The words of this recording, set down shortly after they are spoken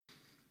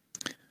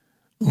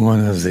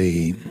One of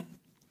the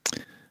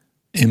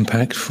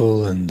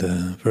impactful and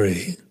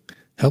very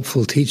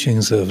helpful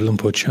teachings of Luang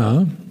Por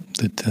Chah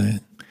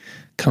that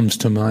comes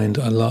to mind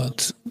a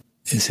lot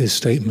is his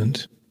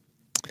statement,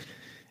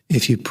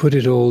 if you put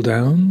it all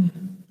down,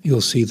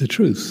 you'll see the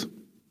truth.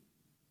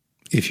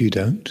 If you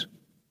don't,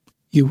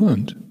 you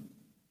won't.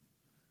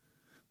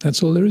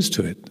 That's all there is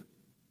to it.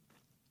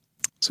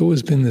 It's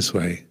always been this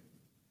way.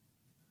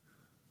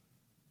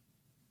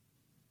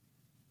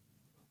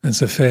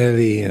 It's a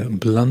fairly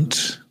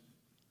blunt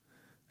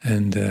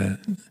and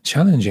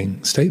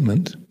challenging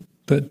statement,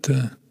 but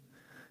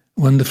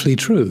wonderfully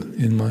true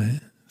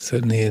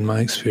certainly in my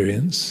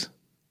experience.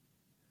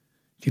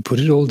 If you put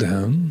it all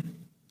down,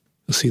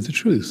 you'll see the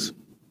truth.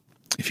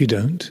 If you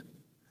don't,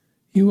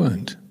 you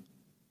won't.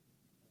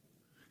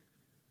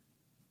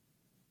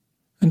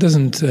 It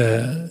doesn't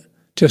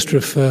just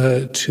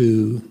refer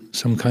to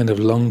some kind of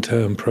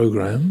long-term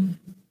program,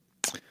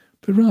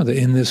 but rather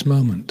in this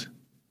moment.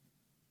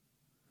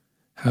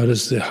 How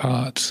does the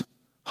heart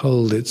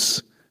hold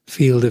its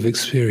field of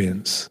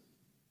experience?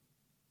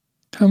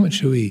 How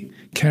much are we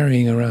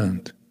carrying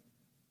around?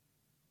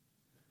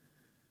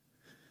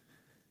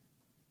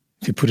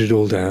 If you put it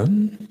all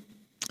down,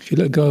 if you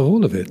let go of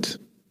all of it,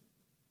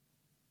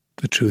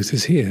 the truth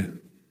is here.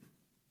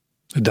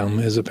 The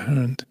Dhamma is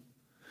apparent.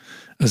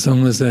 As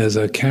long as there's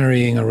a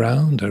carrying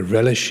around, a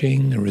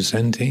relishing, a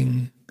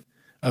resenting,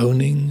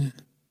 owning,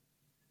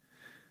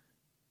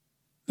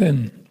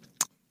 then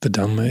the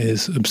Dhamma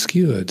is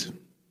obscured.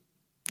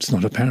 It's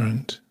not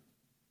apparent.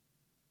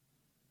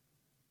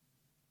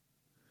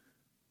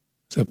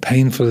 It's a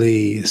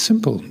painfully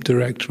simple,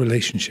 direct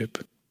relationship.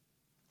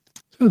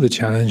 So the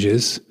challenge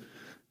is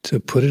to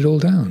put it all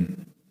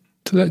down,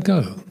 to let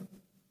go.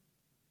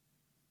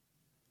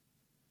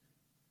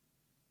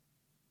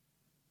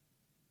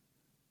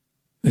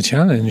 The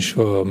challenge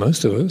for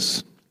most of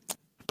us,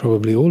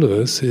 probably all of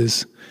us,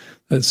 is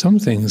that some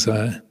things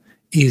are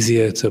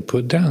easier to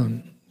put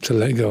down, to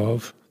let go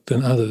of,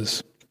 than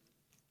others.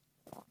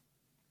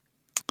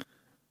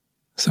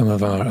 Some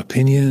of our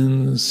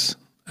opinions,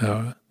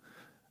 our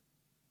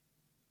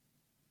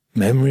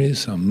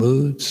memories, our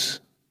moods,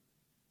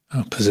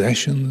 our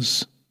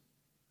possessions,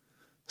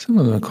 some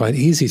of them are quite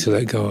easy to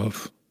let go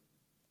of,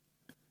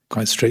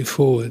 quite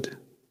straightforward.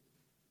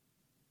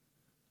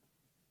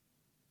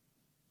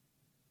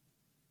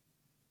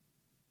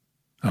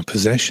 Our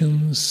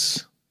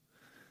possessions,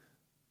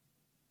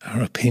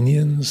 our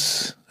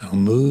opinions, our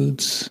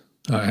moods,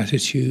 our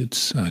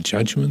attitudes, our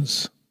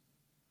judgments,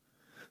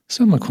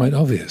 some are quite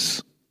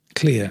obvious,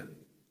 clear.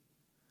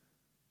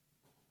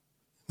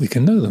 We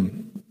can know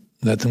them,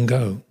 let them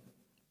go,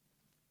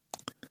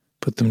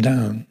 put them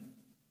down.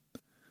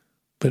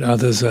 But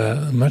others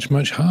are much,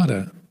 much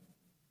harder,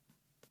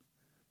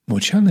 more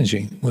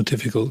challenging, more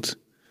difficult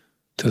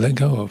to let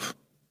go of.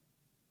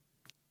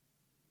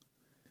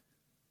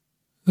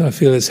 I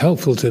feel it's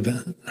helpful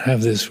to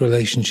have this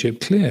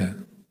relationship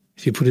clear.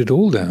 If you put it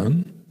all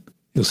down,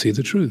 you'll see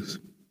the truth.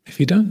 If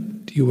you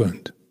don't, you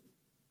won't.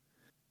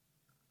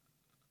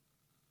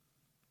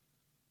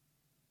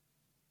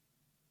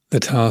 The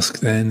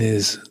task then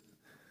is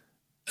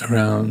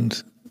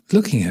around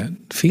looking at,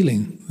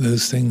 feeling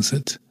those things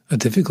that are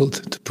difficult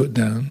to put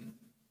down.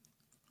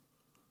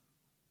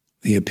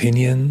 The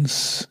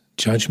opinions,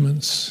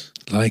 judgments,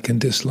 like and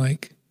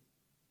dislike.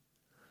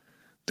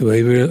 The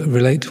way we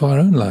relate to our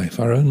own life,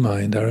 our own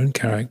mind, our own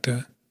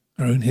character,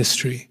 our own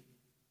history.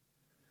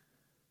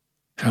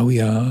 How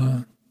we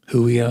are,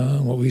 who we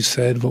are, what we've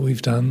said, what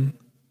we've done.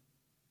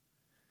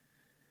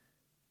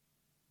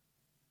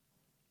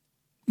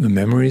 The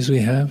memories we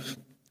have,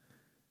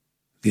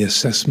 the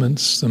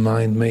assessments the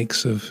mind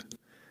makes of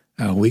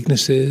our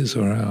weaknesses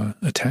or our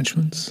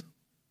attachments.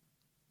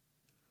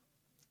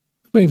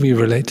 The way we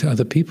relate to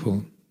other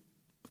people,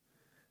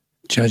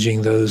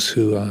 judging those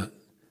who are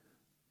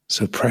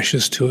so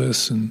precious to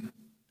us and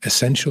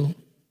essential,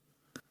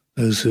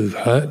 those who've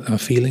hurt our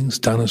feelings,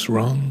 done us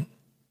wrong.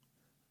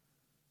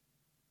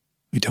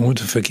 We don't want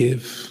to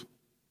forgive.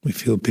 We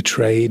feel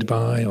betrayed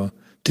by or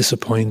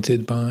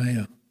disappointed by.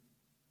 Or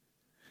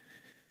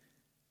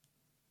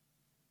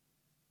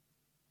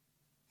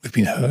we've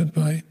been hurt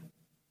by.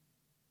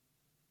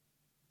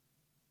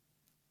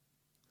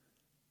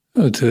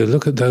 Oh, to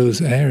look at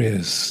those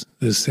areas,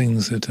 those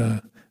things that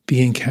are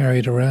being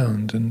carried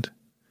around and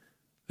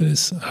that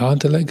it's hard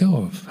to let go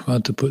of,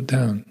 hard to put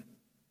down.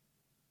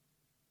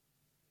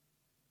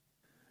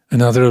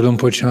 Another of Luang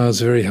Por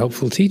Chah's very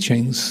helpful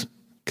teachings,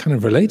 kind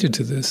of related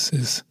to this,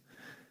 is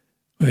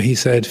where he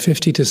said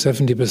 50 to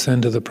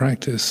 70% of the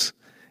practice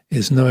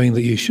is knowing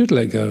that you should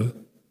let go,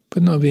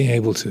 but not being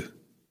able to.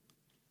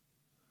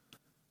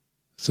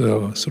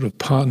 So, sort of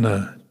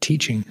partner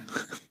teaching.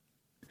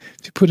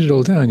 If you put it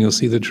all down, you'll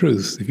see the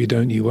truth. If you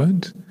don't, you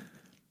won't.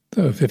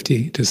 So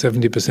 50 to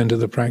 70% of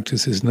the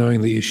practice is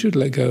knowing that you should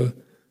let go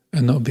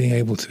and not being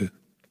able to.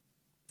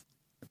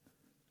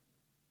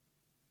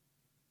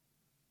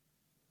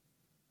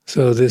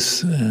 So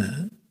this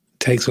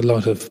takes a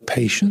lot of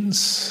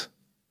patience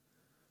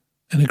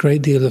and a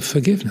great deal of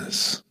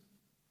forgiveness.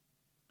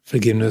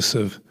 forgiveness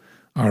of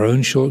our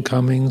own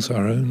shortcomings,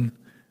 our own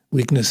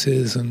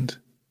weaknesses, and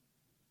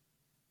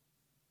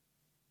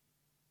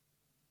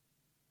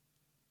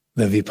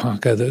the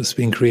vipaka that's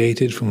been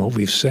created from what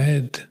we've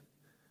said,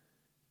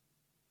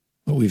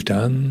 what we've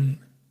done,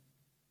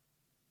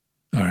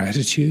 our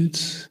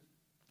attitudes.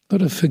 A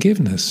lot of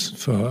forgiveness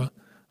for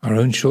our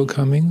own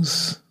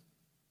shortcomings,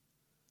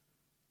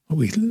 what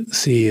we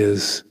see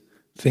as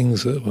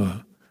things that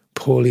were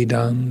poorly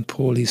done,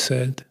 poorly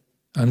said,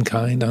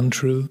 unkind,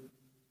 untrue,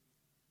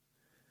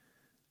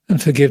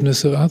 and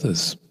forgiveness of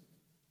others.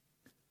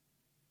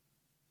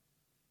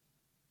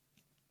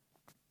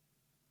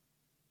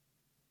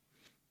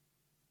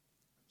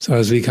 So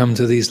as we come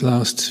to these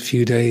last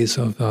few days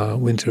of our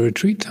winter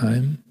retreat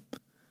time,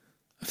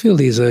 I feel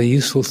these are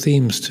useful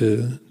themes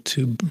to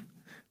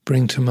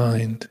bring to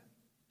mind,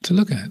 to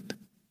look at.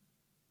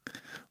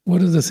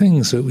 What are the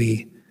things that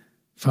we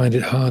find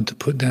it hard to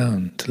put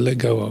down, to let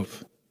go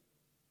of?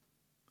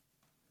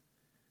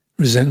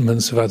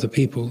 Resentments of other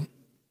people,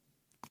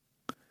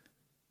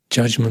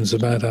 judgments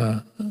about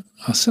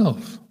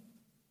ourselves,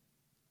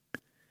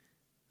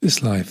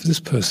 this life,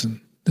 this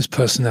person, this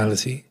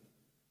personality,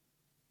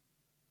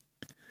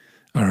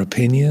 our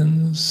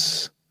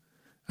opinions,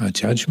 our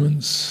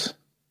judgments,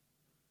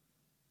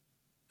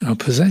 our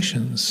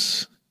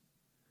possessions.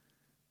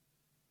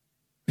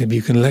 Maybe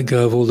you can let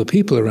go of all the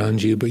people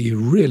around you, but you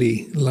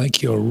really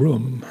like your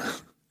room.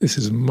 This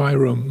is my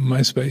room,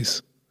 my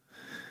space.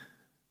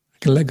 I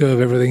can let go of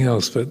everything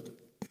else, but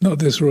not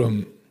this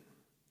room.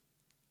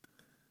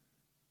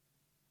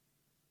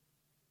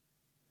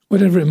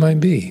 Whatever it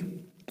might be,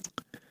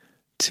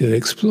 to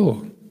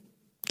explore,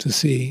 to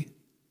see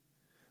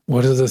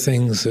what are the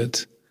things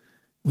that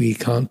we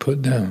can't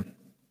put down,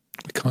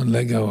 we can't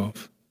let go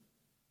of.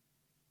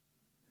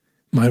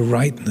 My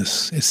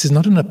rightness, this is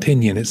not an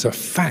opinion, it's a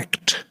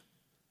fact,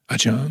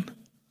 Ajahn.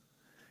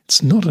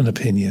 It's not an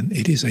opinion,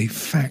 it is a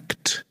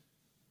fact.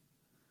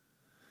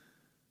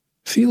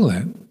 Feel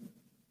that.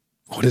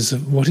 What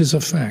is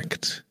a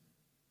fact?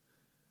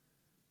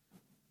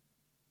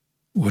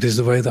 What is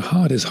the way the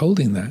heart is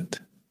holding that?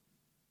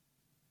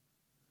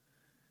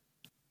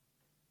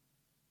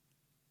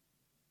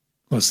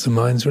 What's the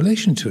mind's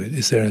relation to it?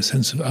 Is there a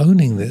sense of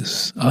owning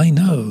this? I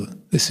know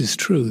this is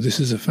true, this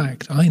is a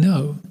fact, I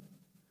know.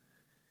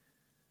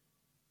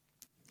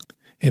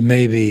 It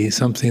may be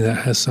something that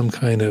has some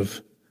kind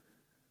of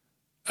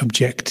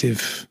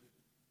objective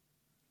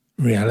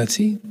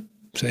reality.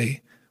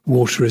 Say,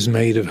 water is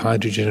made of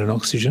hydrogen and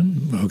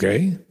oxygen,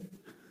 okay.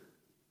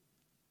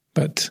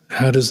 But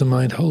how does the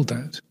mind hold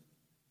that?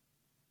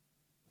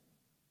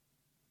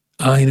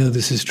 I know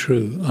this is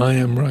true, I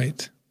am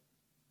right.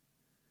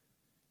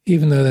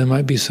 Even though there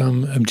might be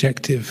some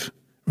objective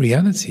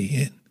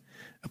reality,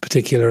 a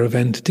particular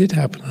event did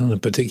happen on a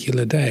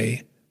particular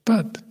day,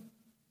 but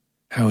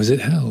how is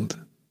it held?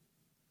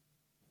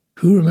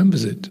 Who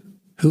remembers it?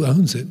 Who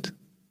owns it?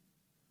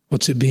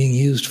 What's it being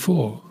used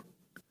for?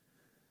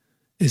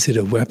 Is it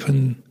a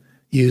weapon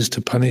used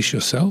to punish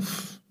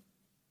yourself?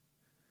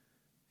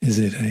 Is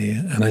it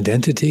an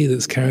identity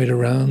that's carried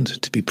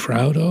around to be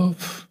proud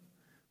of,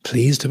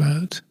 pleased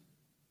about?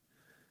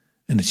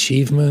 An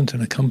achievement,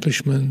 an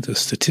accomplishment, a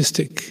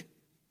statistic?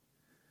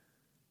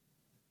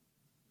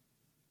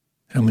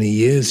 How many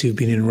years you've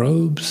been in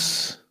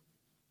robes?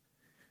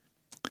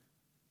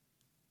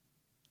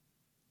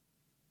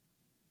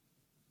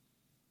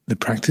 The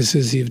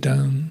practices you've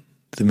done,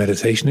 the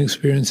meditation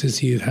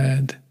experiences you've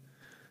had,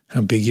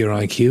 how big your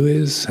IQ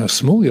is, how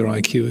small your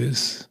IQ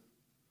is,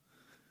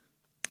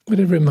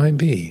 whatever it might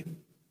be,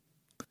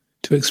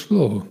 to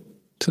explore,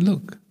 to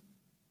look.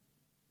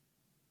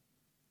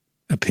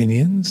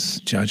 Opinions,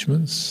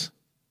 judgments,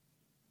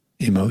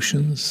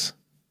 emotions,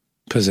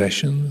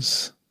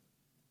 possessions,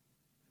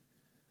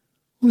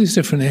 all these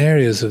different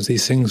areas of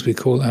these things we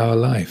call our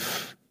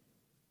life,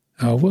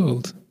 our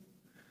world.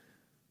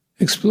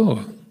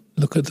 Explore,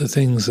 look at the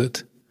things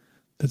that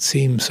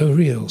seem so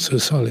real, so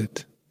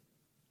solid.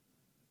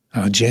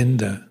 Our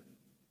gender,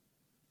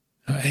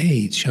 our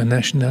age, our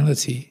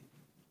nationality,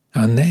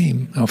 our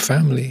name, our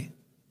family,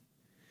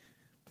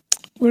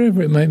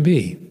 wherever it might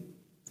be.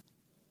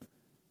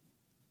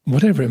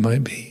 Whatever it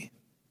might be,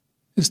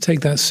 just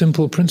take that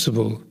simple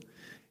principle.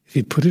 If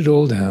you put it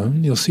all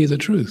down, you'll see the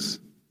truth.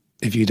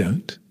 If you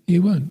don't,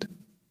 you won't.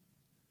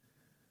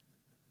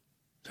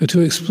 So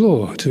to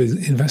explore, to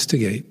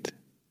investigate,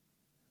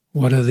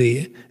 what are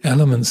the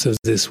elements of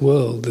this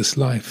world, this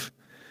life,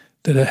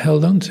 that are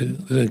held onto,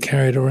 that are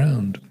carried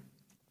around,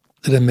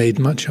 that are made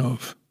much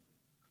of?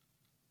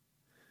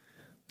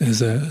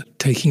 There's a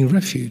taking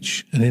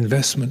refuge, an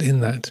investment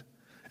in that,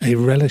 a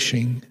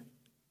relishing.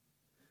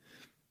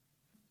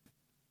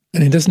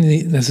 And it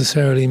doesn't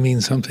necessarily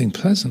mean something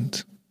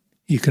pleasant.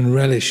 You can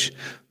relish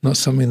not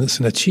something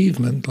that's an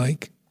achievement,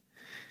 like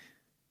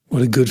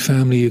what a good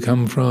family you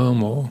come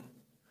from, or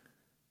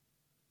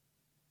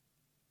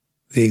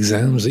the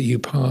exams that you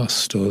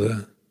passed,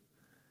 or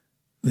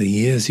the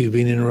years you've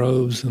been in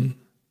robes. And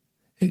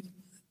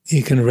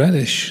you can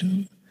relish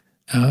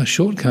our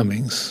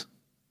shortcomings.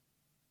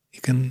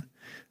 You can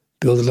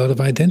build a lot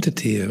of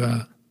identity of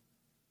our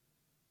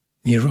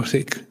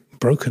neurotic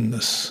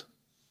brokenness,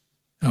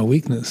 our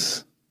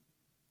weakness,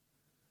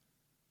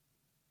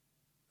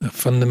 the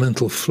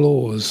fundamental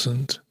flaws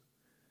and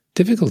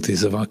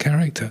difficulties of our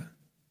character,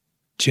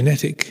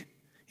 genetic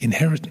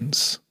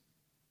inheritance.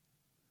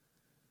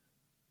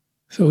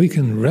 So we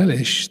can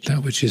relish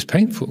that which is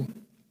painful,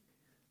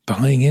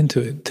 buying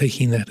into it,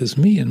 taking that as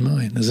me and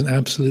mine, as an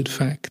absolute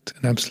fact,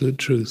 an absolute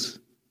truth.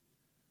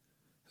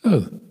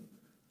 Oh,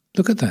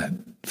 look at that,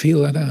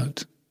 feel that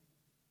out.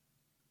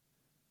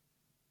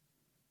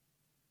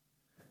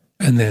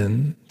 And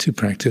then to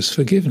practice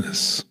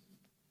forgiveness.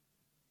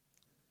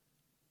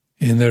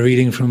 In the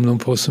reading from Luang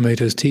Por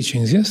Sumedho's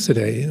teachings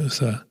yesterday, it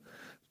was a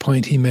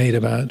point he made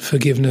about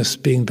forgiveness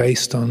being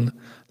based on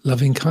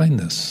loving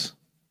kindness.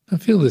 I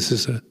feel this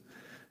is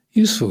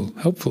useful,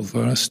 helpful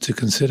for us to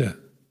consider.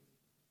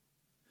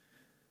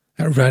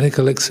 That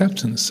radical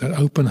acceptance, that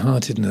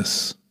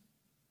open-heartedness.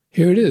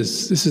 Here it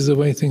is, this is the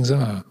way things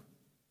are.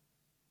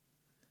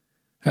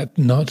 That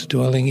not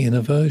dwelling in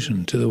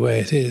aversion to the way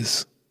it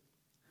is.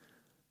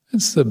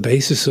 That's the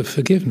basis of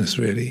forgiveness,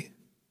 really.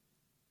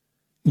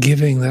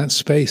 Giving that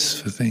space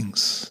for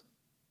things.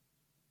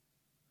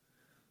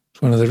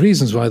 It's one of the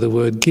reasons why the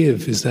word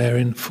give is there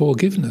in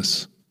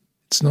forgiveness.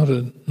 It's not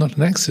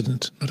an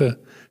accident, not a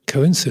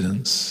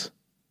coincidence.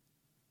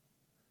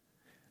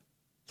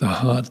 The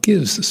heart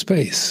gives the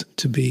space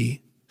to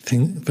be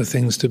for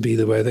things to be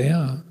the way they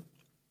are.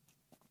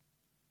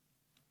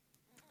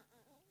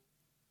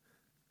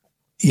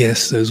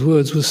 Yes, those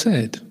words were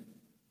said.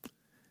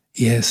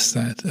 Yes,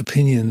 that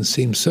opinion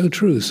seemed so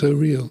true, so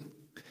real.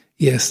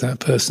 Yes, that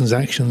person's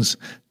actions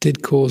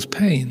did cause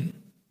pain.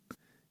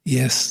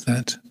 Yes,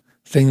 that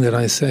thing that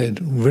I said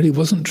really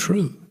wasn't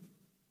true.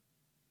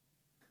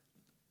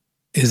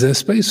 Is there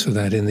space for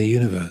that in the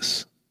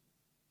universe,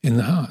 in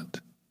the heart?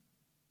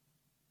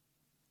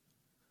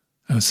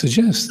 I would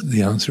suggest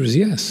the answer is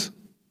yes.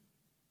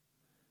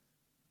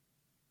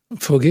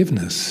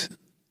 Forgiveness,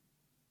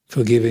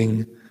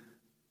 forgiving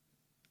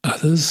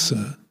others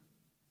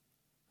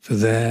for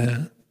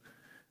their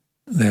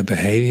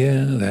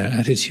behavior, their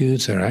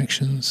attitudes, their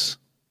actions.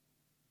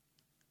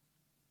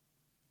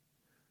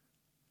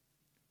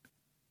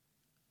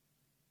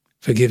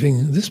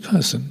 Forgiving this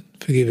person,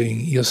 forgiving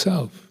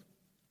yourself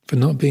for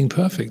not being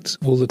perfect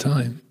all the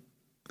time,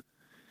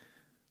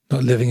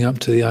 not living up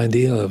to the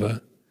ideal of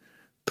a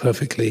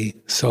perfectly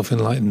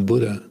self-enlightened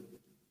Buddha.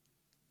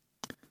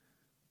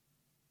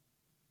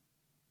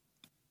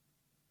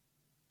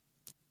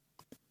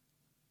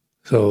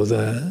 So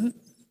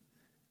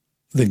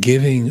the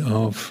giving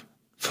of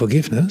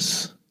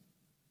forgiveness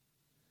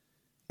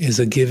is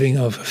a giving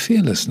of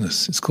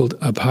fearlessness. It's called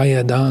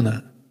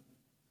abhayadana.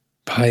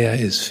 Bhaya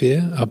is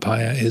fear,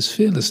 abhaya is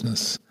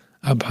fearlessness.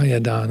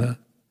 Abhayadana,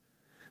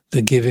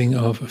 the giving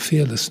of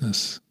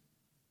fearlessness.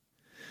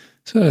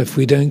 So if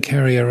we don't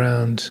carry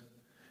around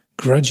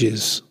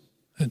grudges,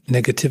 that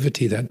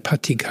negativity, that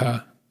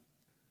patigha,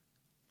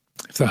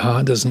 if the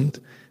heart doesn't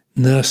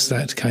nurse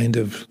that kind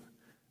of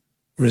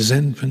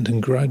resentment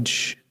and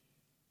grudge,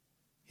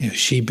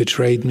 she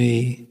betrayed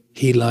me,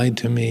 he lied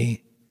to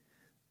me,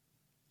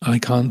 I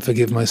can't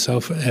forgive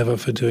myself ever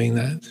for doing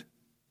that.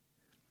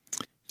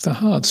 If the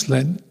heart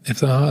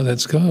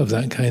lets go of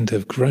that kind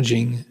of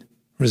grudging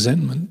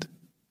resentment,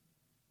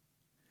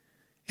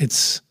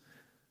 it's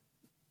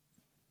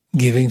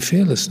giving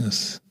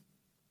fearlessness,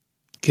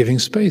 giving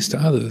space to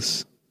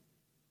others.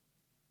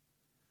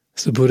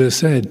 As the Buddha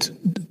said,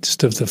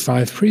 just of the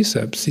 5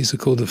 precepts, these are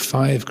called the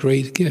 5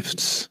 great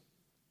gifts.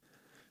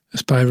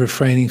 It's by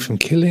refraining from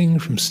killing,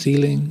 from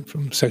stealing,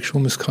 from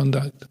sexual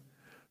misconduct,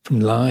 from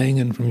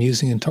lying and from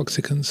using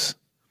intoxicants.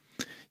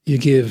 You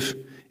give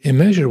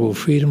immeasurable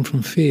freedom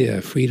from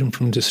fear, freedom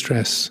from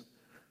distress,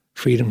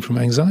 freedom from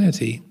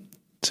anxiety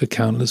to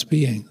countless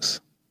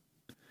beings.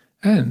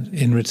 And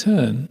in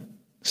return,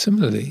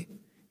 similarly,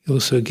 you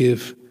also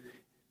give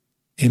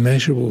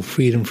immeasurable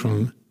freedom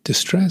from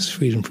distress,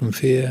 freedom from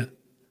fear,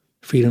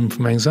 freedom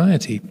from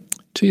anxiety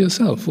to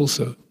yourself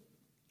also.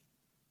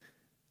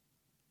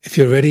 If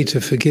you're ready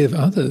to forgive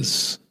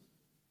others,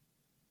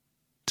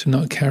 to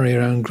not carry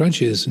around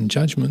grudges and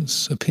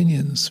judgments,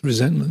 opinions,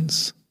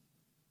 resentments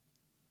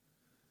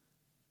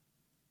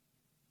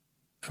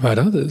about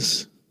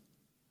others,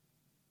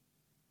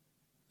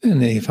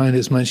 then you find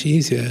it's much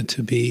easier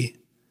to be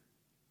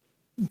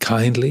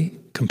kindly,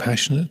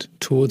 compassionate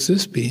towards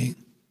this being,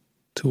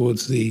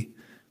 towards the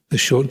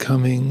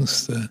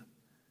shortcomings, the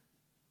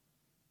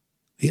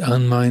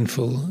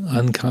unmindful,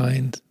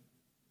 unkind,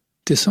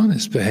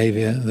 dishonest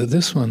behavior that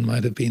this one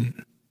might have been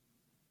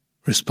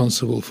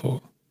responsible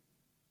for.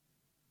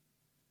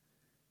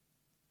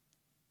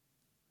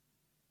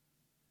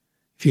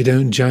 If you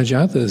don't judge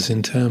others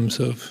in terms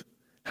of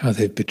how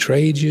they've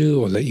betrayed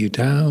you or let you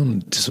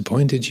down,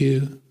 disappointed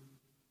you,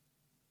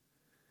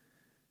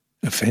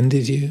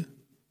 offended you,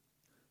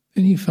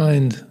 then you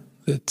find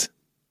that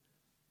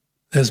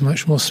there's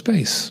much more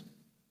space.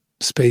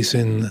 Space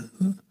in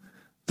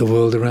the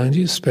world around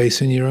you,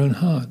 space in your own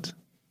heart,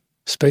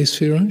 space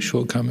for your own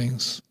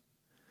shortcomings.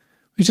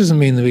 Which doesn't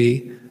mean that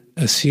we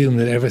assume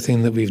that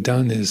everything that we've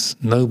done is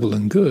noble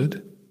and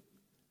good.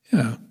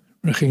 Yeah,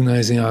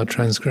 recognizing our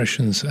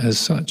transgressions as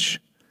such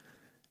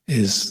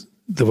is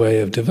the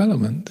way of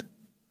development.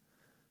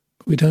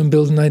 But we don't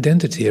build an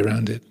identity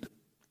around it.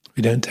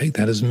 We don't take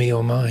that as me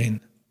or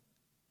mine.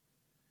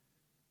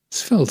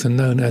 It's felt and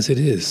known as it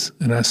is,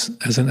 and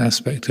as an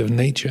aspect of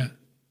nature.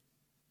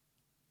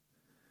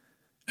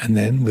 And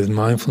then, with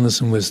mindfulness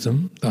and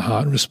wisdom, the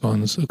heart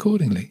responds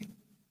accordingly.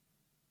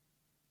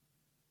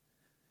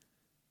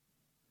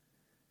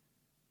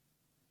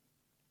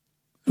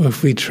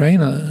 If we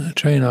train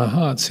our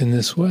hearts in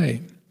this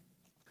way,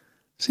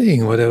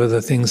 seeing whatever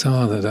the things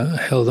are that are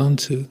held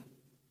onto,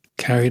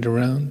 carried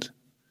around,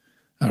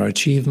 our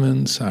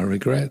achievements, our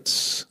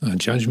regrets, our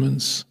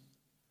judgments,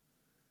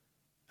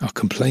 our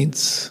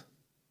complaints,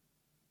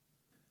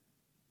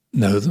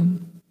 know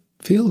them,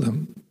 feel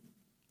them,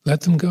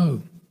 let them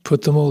go,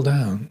 put them all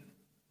down.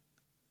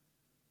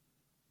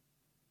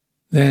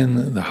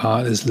 Then the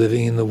heart is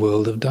living in the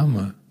world of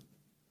Dhamma.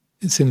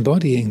 It's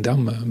embodying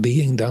Dhamma,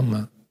 being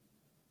Dhamma.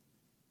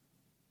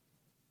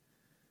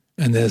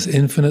 And there's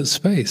infinite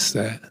space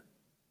there.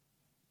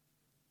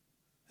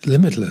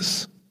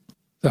 Limitless.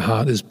 The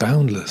heart is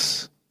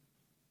boundless.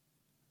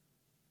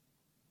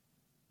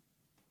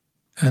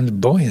 And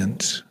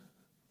buoyant,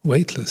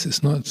 weightless.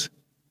 It's not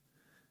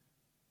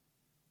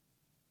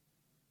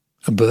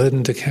a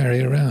burden to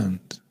carry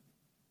around.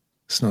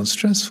 It's not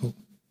stressful.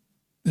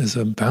 There's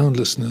a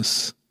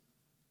boundlessness,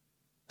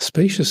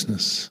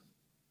 spaciousness,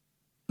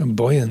 a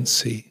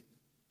buoyancy,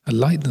 a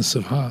lightness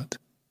of heart.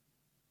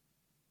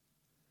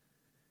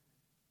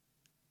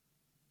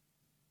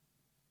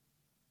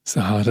 It's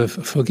the heart of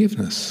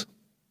forgiveness.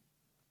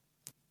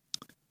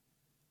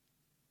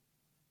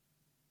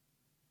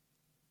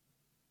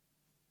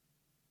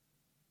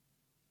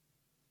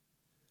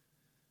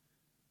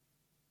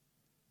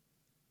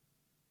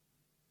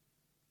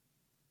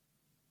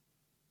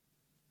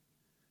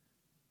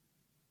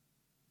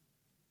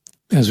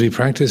 As we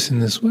practice in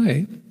this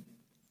way,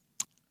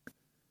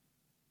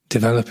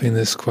 developing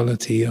this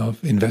quality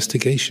of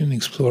investigation,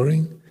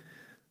 exploring,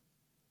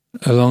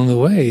 along the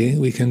way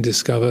we can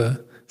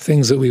discover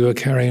things that we were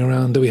carrying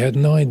around that we had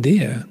no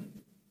idea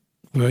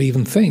were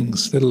even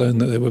things, let alone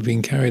that they were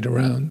being carried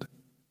around.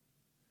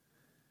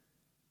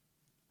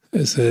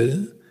 It's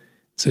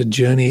a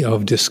journey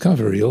of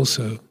discovery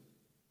also.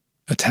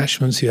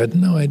 Attachments you had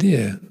no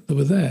idea that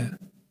were there.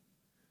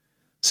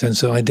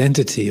 Sense of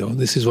identity, or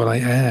this is what I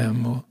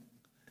am, or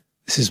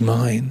this is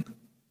mine.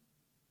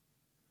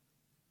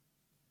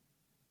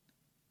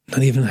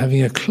 Not even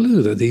having a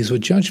clue that these were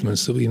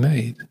judgments that we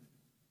made.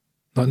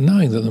 Not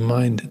knowing that the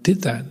mind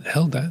did that,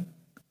 held that,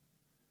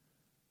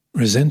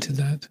 resented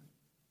that.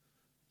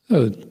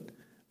 So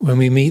when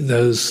we meet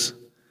those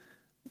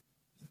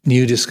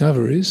new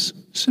discoveries,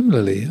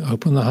 similarly,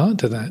 open the heart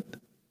to that.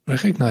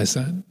 Recognize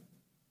that.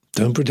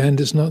 Don't pretend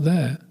it's not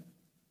there.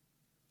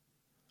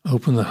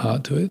 Open the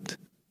heart to it.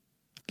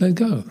 Let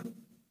go.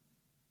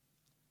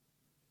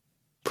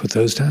 Put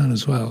those down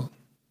as well.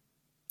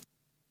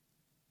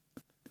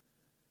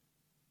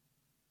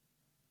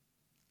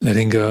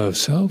 Letting go of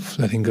self,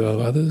 letting go of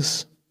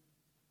others,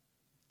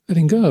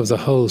 letting go of the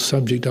whole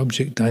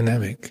subject-object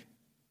dynamic,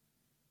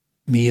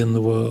 me and the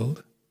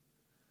world.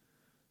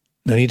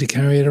 No need to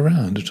carry it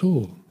around at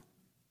all.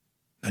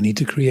 No need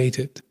to create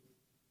it.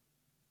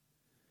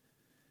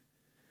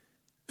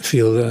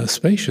 Feel the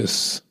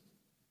spacious,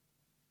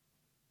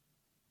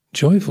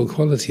 joyful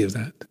quality of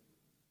that.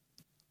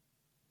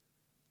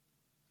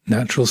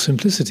 Natural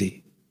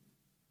simplicity,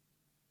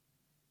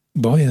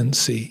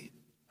 buoyancy,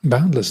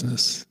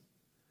 boundlessness.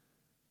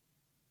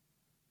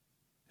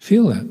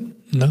 Feel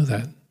that, know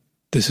that.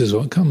 This is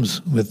what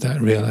comes with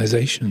that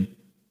realization.